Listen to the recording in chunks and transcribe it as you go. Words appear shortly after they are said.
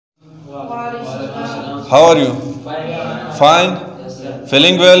How are you? Fine?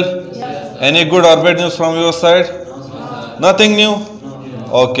 Feeling well? Any good or bad news from your side? Nothing new?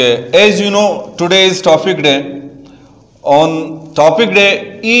 Okay. As you know, today is topic day. On topic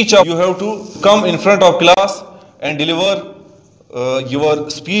day, each of you have to come in front of class and deliver your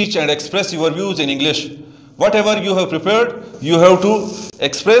speech and express your views in English. Whatever you have prepared, you have to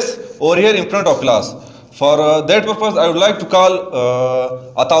express over here in front of class. For that purpose, I would like to call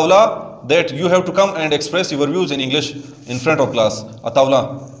Ataula, that you have to come and express your views in English in front of class.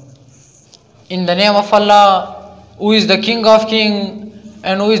 Ataula. In the name of Allah, who is the King of Kings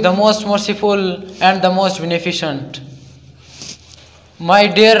and who is the most merciful and the most beneficent. My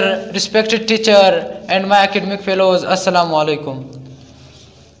dear respected teacher and my academic fellows, Assalamu alaikum.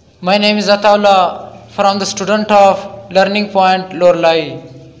 My name is Ataula from the student of Learning Point, Loralai.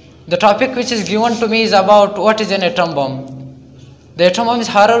 The topic which is given to me is about what is an atom bomb. The atom bomb is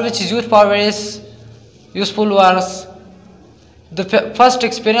horror which is used for various useful wars. The first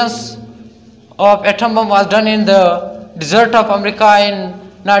experience of atom bomb was done in the desert of America in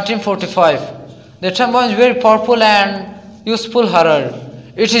 1945. The atom bomb is very powerful and useful horror.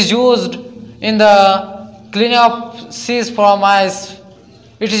 It is used in the cleaning of seas from ice.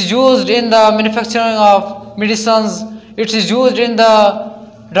 It is used in the manufacturing of medicines. It is used in the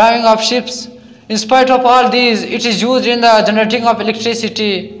driving of ships. In spite of all these, it is used in the generating of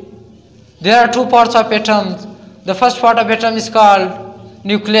electricity. There are two parts of atoms. The first part of atom is called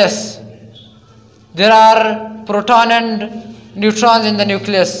nucleus. There are proton and neutrons in the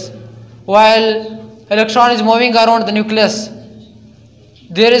nucleus. While electron is moving around the nucleus,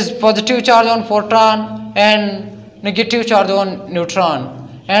 there is positive charge on proton and negative charge on neutron.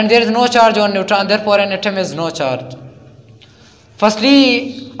 And there is no charge on neutron, therefore an atom has no charge.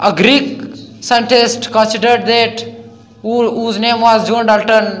 Firstly, a Greek scientist considered that, whose name was John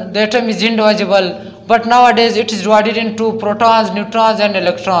Dalton, the atom is indivisible, but nowadays it is divided into protons, neutrons and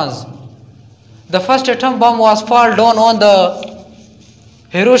electrons. The first atom bomb was fall down on the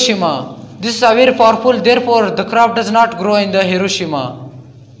Hiroshima. This is a very powerful, therefore the crop does not grow in the Hiroshima.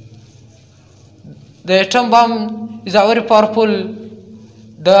 The atom bomb is a very powerful.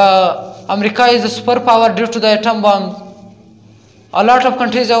 America is a superpower due to the atom bomb. A lot of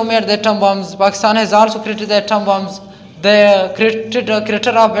countries have made the atom bombs. Pakistan has also created the atom bombs. The creator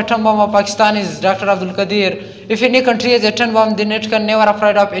of atom bomb of Pakistan is Dr. Abdul Qadir. If any country has atom bomb, then it can never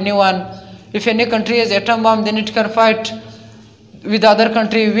afraid of anyone. If any country has atom bomb, then it can fight with the other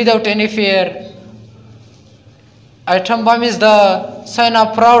country without any fear. Atom bomb is the sign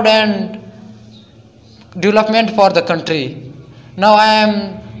of proud and development for the country. Now I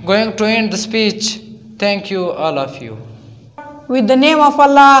am going to end the speech. Thank you, all of you. With the name of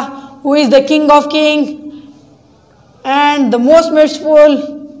Allah, who is the King of Kings and the most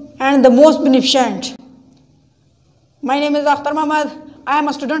merciful and the most beneficent. My name is Akhtar Muhammad. I am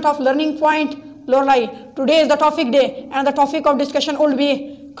a student of Learning Point, Loralai. Today is the topic day and the topic of discussion will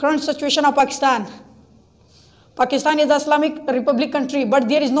be current situation of Pakistan. Pakistan is an Islamic Republic country, but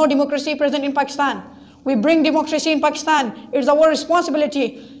there is no democracy present in Pakistan. We bring democracy in Pakistan. It's our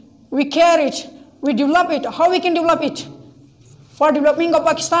responsibility. We care it. We develop it. How we can develop it? For developing of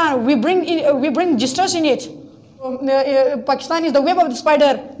Pakistan, we bring justice in it. Pakistan is the web of the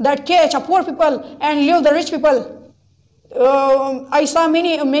spider that catch poor people and leave the rich people. I saw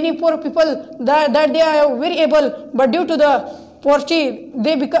many poor people that they are very able, but due to the poverty,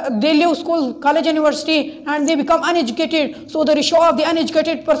 they leave school, college, university, and they become uneducated. So the ratio of the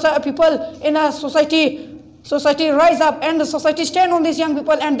uneducated people in a society rise up, and the society stand on these young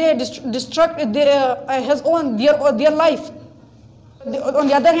people, and they destruct their life. On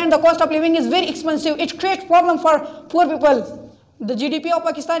the other hand, the cost of living is very expensive. It creates problem for poor people. The GDP of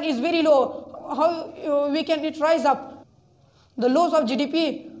Pakistan is very low. How we can it rise up? The loss of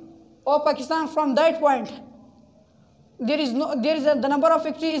GDP of Pakistan from that point. The number of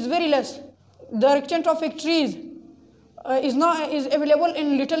factories is very less. The extent of factories is available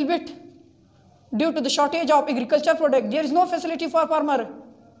in little bit due to the shortage of agriculture product. There is no facility for farmer.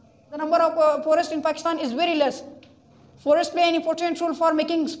 The number of forests in Pakistan is very less. Forests play an important role for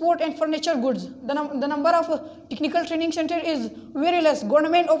making sport and furniture goods. The number of technical training center is very less.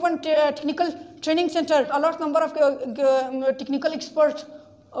 Government opened technical training center. A lot number of technical experts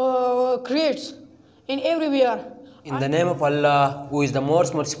creates in everywhere. In the name of Allah, who is the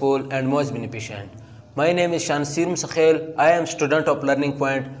most merciful and most beneficent. My name is Shansir Musakhel. I am student of Learning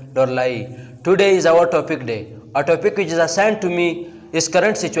Point, Loralai. Today is our topic day. A topic which is assigned to me is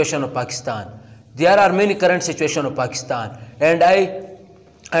current situation of Pakistan. There are many current situations of Pakistan, and I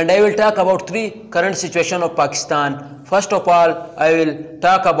and I will talk about three current situation of Pakistan. First of all, I will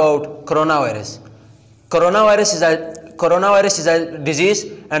talk about coronavirus. Coronavirus is a disease,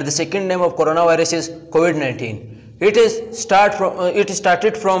 and the second name of coronavirus is COVID-19. It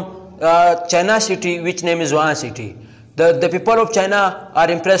started from China city, which name is Wuhan city. The people of China are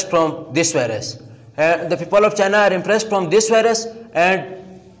impressed from this virus. The people of China are impressed from this virus, and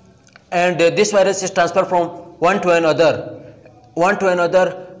this virus is transferred from one to another,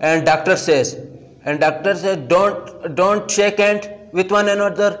 and doctor says don't shake hand with one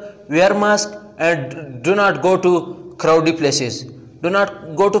another, wear mask, and do not go to crowded places.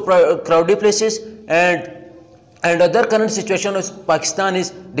 And other current situation of Pakistan is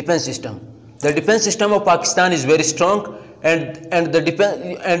defense system. The defense system of Pakistan is very strong, and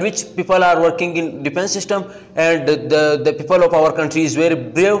which people are working in defense system, and the people of our country is very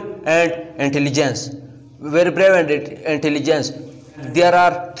brave and intelligence. There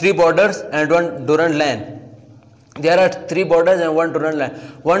are three borders and one Durand line.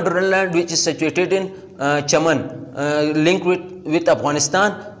 One Durand line which is situated in Chaman, linked with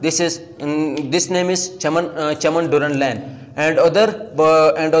Afghanistan. This name is Chaman Durand line. And other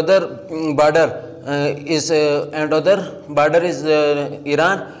border is Iran,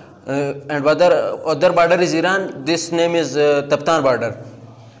 and other border is Iran. This name is Taptan border.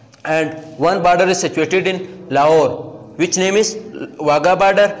 And one border is situated in Lahore, which name is Wagah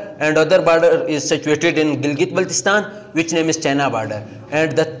border, and other border is situated in Gilgit-Baltistan, which name is China border.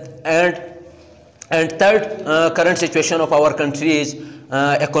 And third current situation of our country is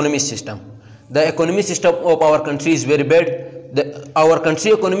economy system. The economy system of our country is very bad. Our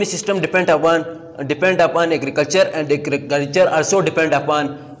country economy system depend upon agriculture, and agriculture also depend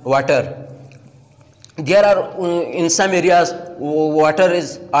upon water. There are in some areas water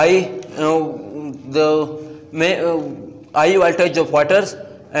is high, high voltage of waters,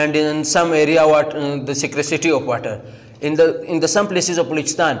 and in some area the scarcity of water. In the some places of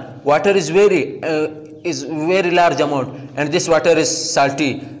Balochistan, water is very large amount, and this water is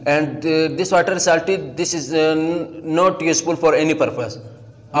salty, and this is not useful for any purpose.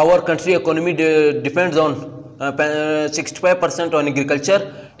 Our country economy depends on 65% on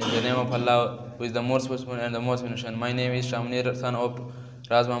agriculture. In the name of Allah, who is the most merciful and the most beneficent. My name is Shamnir, son of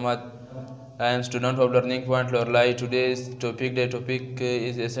Raz Muhammad. I am student of Learning Point Loralai. Today's topic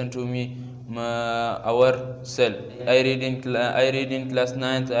is assigned to me our cell. I read in class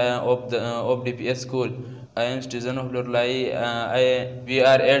 9th of DPS school. I am student of Loralai. We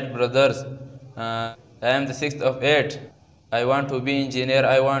are 8 brothers. I am the 6th of 8. I want to be engineer.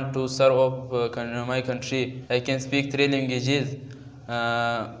 I want to serve my country. I can speak 3 languages: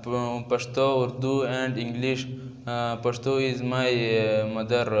 Pashto, Urdu, and English. Pashto is my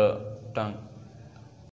mother tongue.